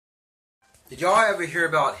Did y'all ever hear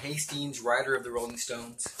about Hastings, writer of the Rolling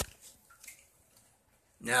Stones?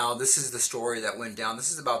 Now, this is the story that went down.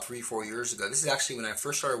 This is about 3-4 years ago. This is actually when I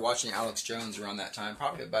first started watching Alex Jones around that time,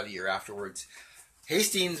 probably about a year afterwards.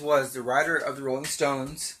 Hastings was the writer of the Rolling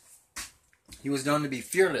Stones. He was known to be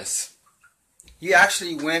fearless. He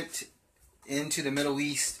actually went into the Middle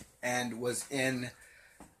East and was in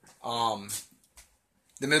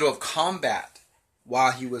the middle of combat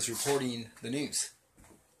while he was reporting the news.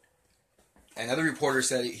 And other reporters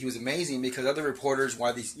said he was amazing because other reporters,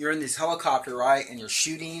 while you're in this helicopter, right, and you're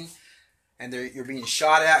shooting, and you're being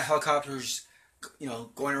shot at, helicopters,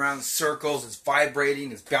 going around in circles, it's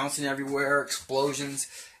vibrating, it's bouncing everywhere, explosions.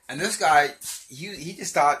 And this guy, he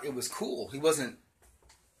just thought it was cool. He wasn't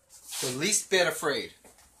the least bit afraid.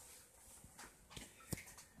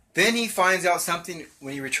 Then he finds out something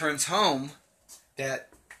when he returns home that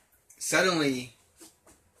suddenly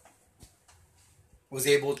was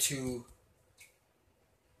able to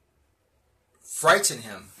frighten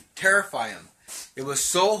him, terrify him. It was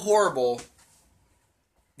so horrible.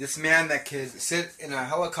 This man that could sit in a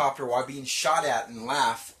helicopter while being shot at and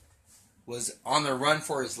laugh was on the run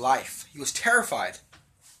for his life. He was terrified.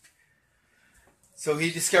 So he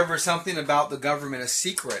discovered something about the government, a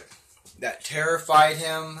secret, that terrified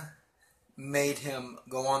him, made him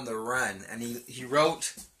go on the run. And he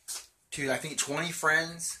wrote to, I think, 20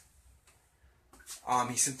 friends.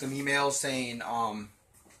 He sent them emails saying,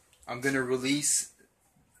 I'm going to release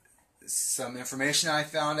some information I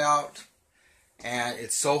found out, and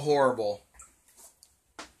it's so horrible,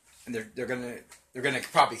 and they're gonna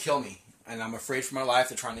probably kill me, and I'm afraid for my life.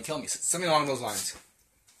 They're trying to kill me, something along those lines.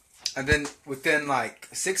 And then within like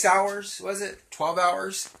 6 hours, 12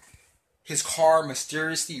 hours, his car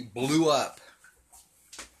mysteriously blew up.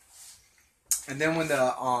 And then when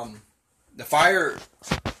the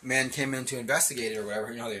firemen came in to investigate it or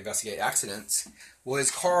whatever, they investigate accidents. Well,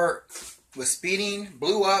 his car was speeding,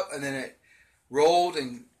 blew up, and then it rolled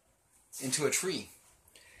into a tree.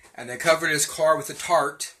 And they covered his car with a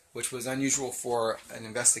tarp, which was unusual for an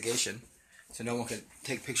investigation, so no one could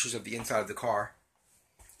take pictures of the inside of the car.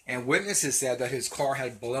 And witnesses said that his car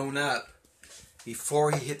had blown up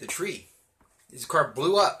before he hit the tree. His car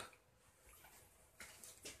blew up.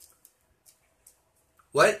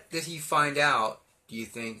 What did he find out, do you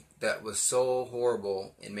think, that was so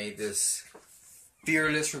horrible and made this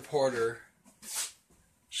fearless reporter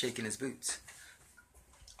shaking his boots?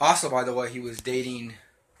 Also, by the way, he was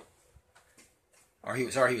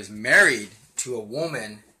married to a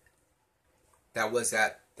woman that was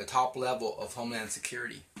at the top level of Homeland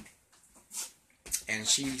Security. And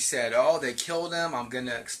she said, oh, they killed him, I'm going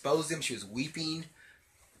to expose him. She was weeping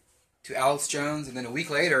to Alex Jones. And then a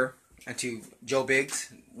week later, and to Joe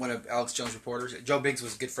Biggs, one of Alex Jones' reporters. Joe Biggs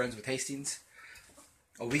was good friends with Hastings.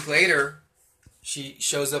 A week later, she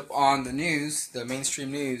shows up on the news, the mainstream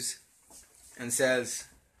news, and says,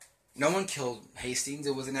 no one killed Hastings,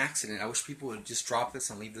 it was an accident. I wish people would just drop this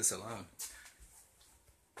and leave this alone.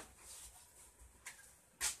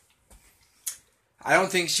 I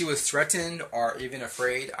don't think she was threatened or even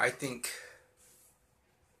afraid. I think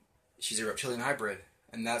she's a reptilian hybrid,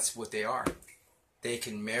 and that's what they are. They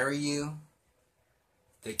can marry you.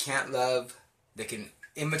 They can't love. They can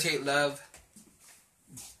imitate love.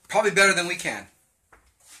 Probably better than we can.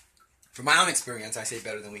 From my own experience, I say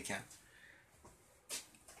better than we can.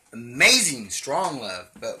 Amazing, strong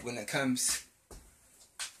love. But when it comes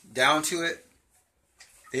down to it,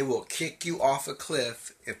 they will kick you off a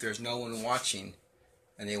cliff if there's no one watching.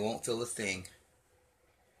 And they won't feel a thing.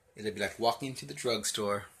 It'll be like walking to the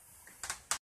drugstore